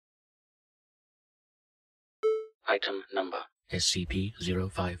Item number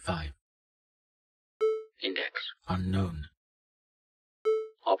SCP-055. Index Unknown.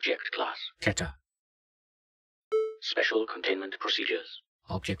 Object class Keter. Special containment procedures.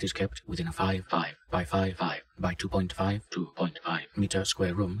 Object is kept within a 5 by 5 by 2.5 meter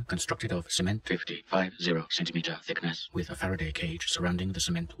square room constructed of cement 50 centimeter thickness with a Faraday cage surrounding the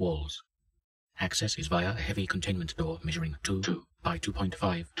cement walls. Access is via a heavy containment door measuring 2 by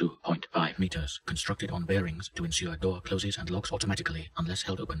 2.5 meters, constructed on bearings to ensure door closes and locks automatically unless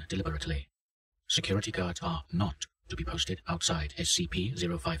held open deliberately. Security guards are not to be posted outside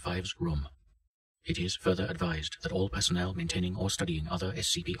SCP-055's room. It is further advised that all personnel maintaining or studying other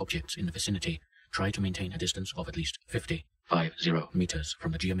SCP objects in the vicinity try to maintain a distance of at least 50 meters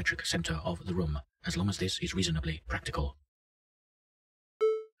from the geometric center of the room, as long as this is reasonably practical.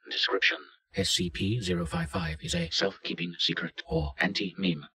 Description: SCP-055 is a self-keeping secret or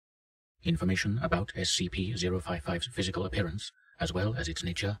anti-meme. Information about SCP-055's physical appearance, as well as its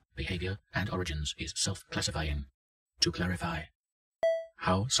nature, behavior, and origins, is self-classifying. To clarify,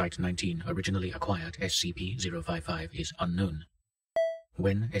 how Site-19 originally acquired SCP-055 is unknown.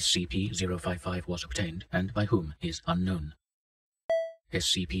 When SCP-055 was obtained and by whom is unknown.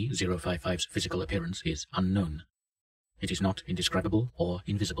 SCP-055's physical appearance is unknown. It is not indescribable or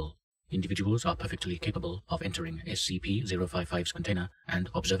invisible. Individuals are perfectly capable of entering SCP-055's container and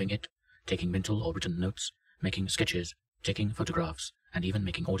observing it, taking mental or written notes, making sketches, taking photographs, and even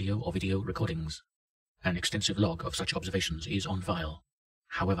making audio or video recordings. An extensive log of such observations is on file.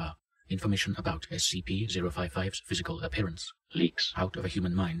 However, information about SCP-055's physical appearance leaks out of a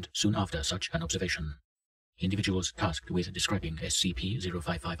human mind soon after such an observation. Individuals tasked with describing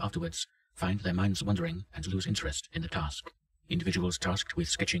SCP-055 afterwards find their minds wandering and lose interest in the task. Individuals tasked with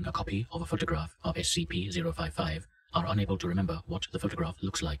sketching a copy of a photograph of SCP-055 are unable to remember what the photograph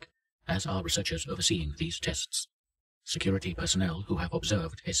looks like, as are researchers overseeing these tests. Security personnel who have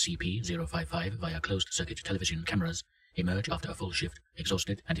observed SCP-055 via closed-circuit television cameras emerge after a full shift,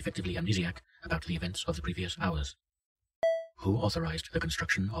 exhausted and effectively amnesiac about the events of the previous hours. Who authorized the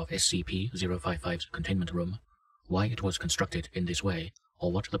construction of SCP-055's containment room, why it was constructed in this way,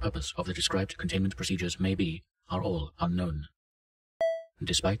 or what the purpose of the described containment procedures may be, are all unknown.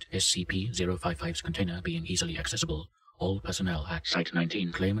 Despite SCP-055's container being easily accessible, all personnel at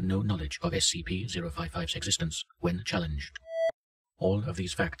Site-19 claim no knowledge of SCP-055's existence when challenged. All of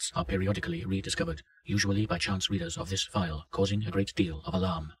these facts are periodically rediscovered, usually by chance readers of this file, causing a great deal of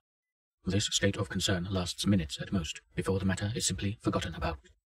alarm. This state of concern lasts minutes at most, before the matter is simply forgotten about.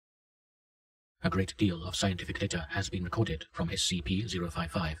 A great deal of scientific data has been recorded from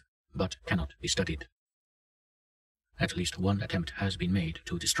SCP-055, but cannot be studied. At least one attempt has been made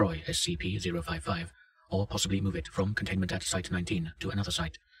to destroy SCP-055, or possibly move it from containment at Site-19 to another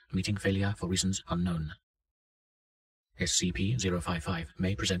site, meeting failure for reasons unknown. SCP-055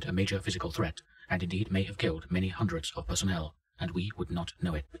 may present a major physical threat, and indeed may have killed many hundreds of personnel, and we would not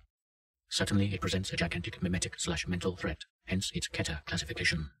know it. Certainly it presents a gigantic memetic/mental threat, hence its keter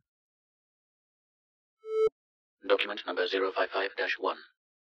classification. Document number 055-1.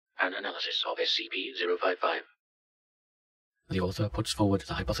 An analysis of SCP-055. The author puts forward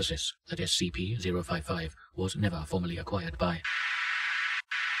the hypothesis that SCP-055 was never formally acquired by,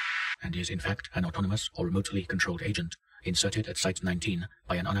 and is in fact an autonomous or remotely controlled agent, inserted at Site-19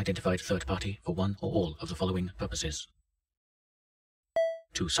 by an unidentified third party for one or all of the following purposes.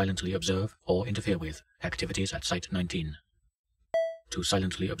 To silently observe or interfere with activities at Site-19. To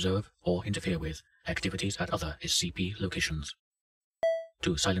silently observe or interfere with activities at other SCP locations.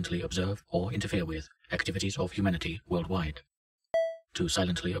 To silently observe or interfere with activities of humanity worldwide. To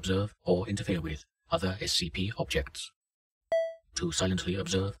silently observe or interfere with other SCP objects. To silently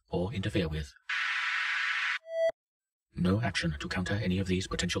observe or interfere with. No action to counter any of these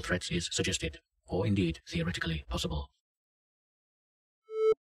potential threats is suggested, or indeed theoretically possible.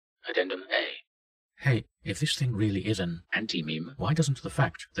 Addendum A. Hey, if this thing really is an anti-meme, why doesn't the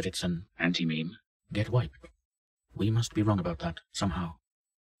fact that it's an anti-meme get wiped? We must be wrong about that, somehow.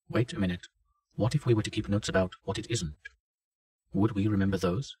 Wait a minute. What if we were to keep notes about what it isn't? Would we remember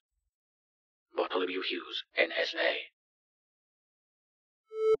those? Bartholomew Hughes, NSA.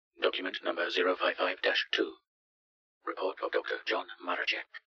 Document number 055-2. Report of Dr. John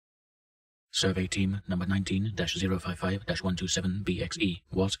Maracek. Survey Team number 19-055-127-BXE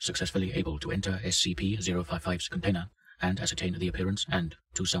was successfully able to enter SCP-055's container and ascertain the appearance and,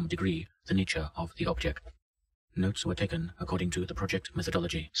 to some degree, the nature of the object. Notes were taken according to the project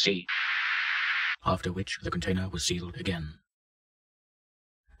methodology C, after which the container was sealed again.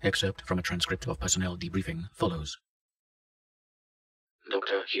 Excerpt from a transcript of personnel debriefing follows.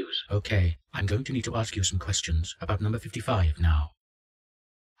 Dr. Hughes. Okay, I'm going to need to ask you some questions about number 55 now.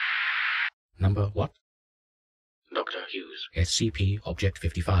 Number what? Dr. Hughes. SCP Object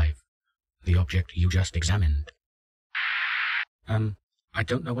 55. The object you just examined. I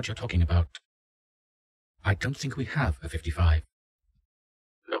don't know what you're talking about. I don't think we have a 55.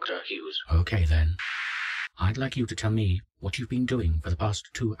 Dr. Hughes. Okay then. I'd like you to tell me what you've been doing for the past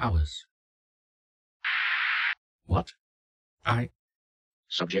 2 hours. What?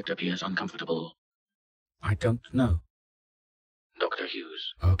 Subject appears uncomfortable. I don't know. Dr.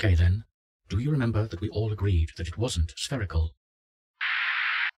 Hughes. Okay then. Do you remember that we all agreed that it wasn't spherical?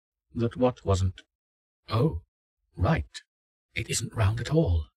 That what wasn't? Oh, right. It isn't round at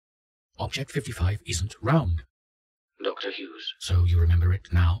all. Object 55 isn't round. Dr. Hughes. So you remember it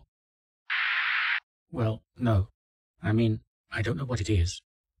now? Well, no. I mean, I don't know what it is,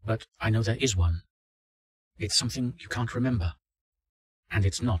 but I know there is one. It's something you can't remember. And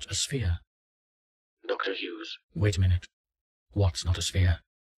it's not a sphere. Dr. Hughes. Wait a minute. What's not a sphere?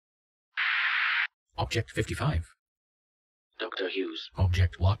 Object 55. Dr. Hughes.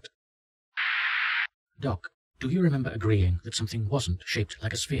 Object what? Doc, do you remember agreeing that something wasn't shaped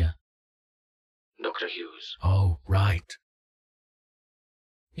like a sphere? Dr. Hughes. Oh, right.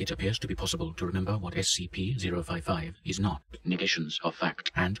 It appears to be possible to remember what SCP-055 is not, negations of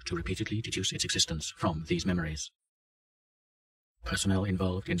fact, and to repeatedly deduce its existence from these memories. Personnel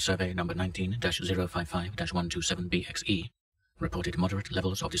involved in survey number 19-055-127BXE reported moderate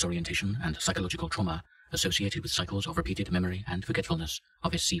levels of disorientation and psychological trauma associated with cycles of repeated memory and forgetfulness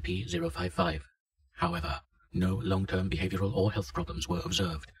of SCP-055. However, no long-term behavioral or health problems were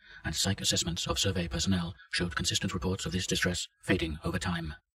observed, and psych assessments of survey personnel showed consistent reports of this distress fading over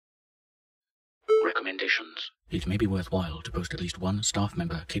time. Recommendations. It may be worthwhile to post at least one staff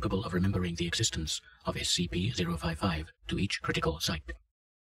member capable of remembering the existence of SCP-055 to each critical site.